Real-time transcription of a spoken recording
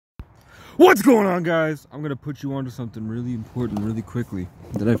What's going on, guys? I'm gonna put you onto something really important really quickly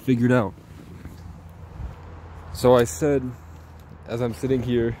that I figured out. So I said, as I'm sitting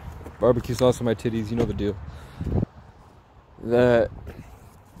here, barbecue sauce on my titties, you know the deal, that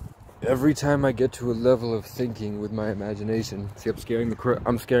every time I get to a level of thinking with my imagination, see,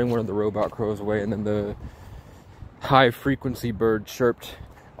 I'm scaring one of the robot crows away, and then the high frequency bird chirped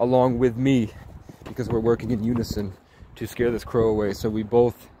along with me because we're working in unison to scare this crow away. So we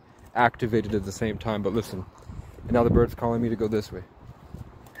both activated at the same time. But listen, and now the bird's calling me to go this way.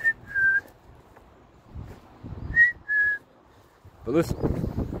 But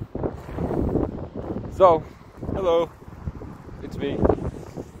listen. So, hello, it's me.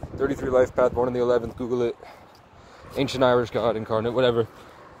 33 life path, born in the 11th, Google it. Ancient Irish god incarnate, whatever.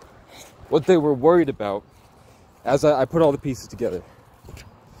 What they were worried about, as I put all the pieces together,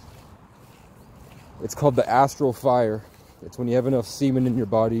 it's called the astral fire. It's when you have enough semen in your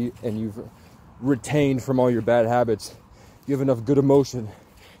body and you've retained from all your bad habits, you have enough good emotion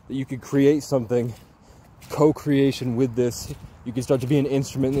that you could create something, co-creation with this. You can start to be an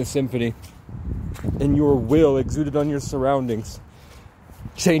instrument in the symphony, and your will exuded on your surroundings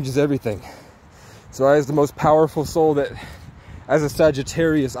changes everything. So as the most powerful soul, that as a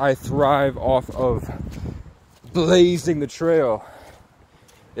Sagittarius, I thrive off of blazing the trail.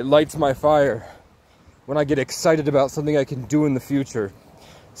 It lights my fire when I get excited about something I can do in the future.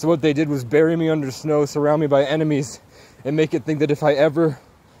 So what they did was bury me under snow, surround me by enemies, and make it think that if I ever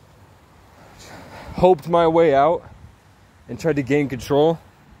hoped my way out and tried to gain control,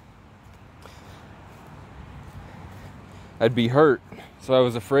 I'd be hurt. So I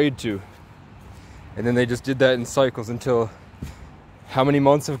was afraid to. And then they just did that in cycles until how many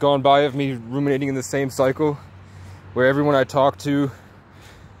months have gone by of me ruminating in the same cycle, where everyone I talk to,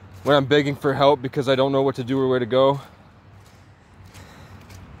 when I'm begging for help because I don't know what to do or where to go,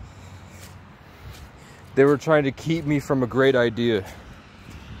 they were trying to keep me from a great idea,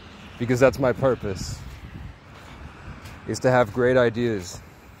 because that's my purpose, is to have great ideas.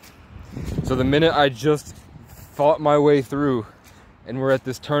 So the minute I just fought my way through, and we're at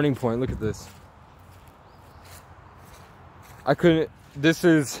this turning point, look at this.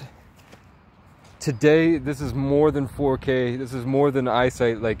 Today, this is more than 4K. This is more than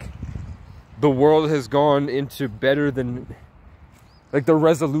eyesight. Like, the world has gone into better than, like, the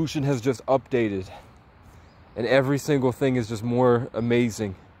resolution has just updated. And every single thing is just more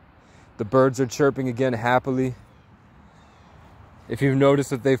amazing. The birds are chirping again happily. If you've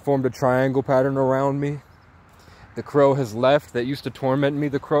noticed that they formed a triangle pattern around me, the crow has left that used to torment me.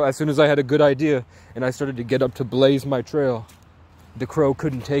 The crow, as soon as I had a good idea and I started to get up to blaze my trail, the crow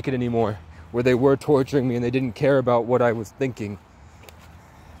couldn't take it anymore. Where they were torturing me and they didn't care about what I was thinking,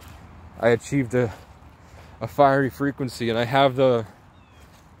 I achieved a fiery frequency, and I have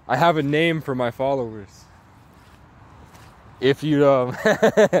a name for my followers. If you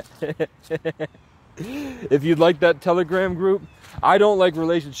if you'd like that Telegram group, I don't like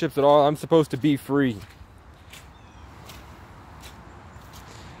relationships at all. I'm supposed to be free.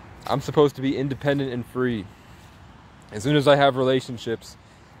 I'm supposed to be independent and free. As soon as I have relationships,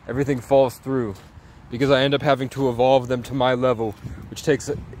 everything falls through, because I end up having to evolve them to my level, which takes,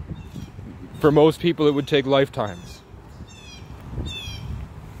 for most people, it would take lifetimes.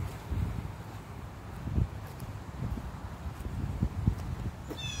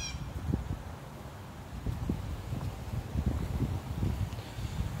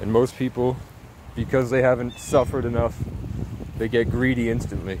 And most people, because they haven't suffered enough, they get greedy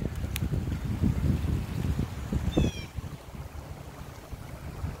instantly.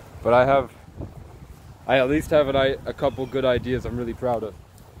 But I at least have a couple good ideas I'm really proud of.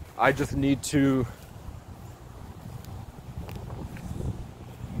 I just need to,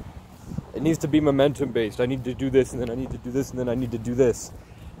 it needs to be momentum based. I need to do this, and then I need to do this, and then I need to do this.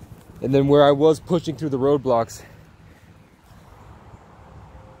 And then where I was pushing through the roadblocks,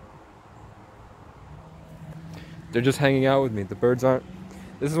 they're just hanging out with me. The birds aren't,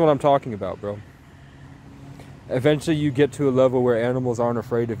 this is what I'm talking about, bro. Eventually you get to a level where animals aren't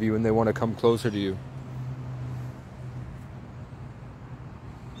afraid of you and they want to come closer to you.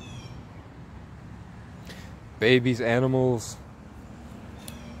 Babies, animals,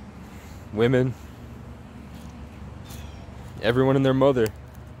 women, everyone and their mother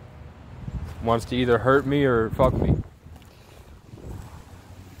wants to either hurt me or fuck me.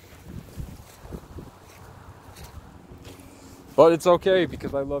 But it's okay,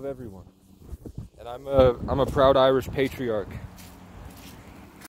 because I love everyone. And I'm a proud Irish patriarch.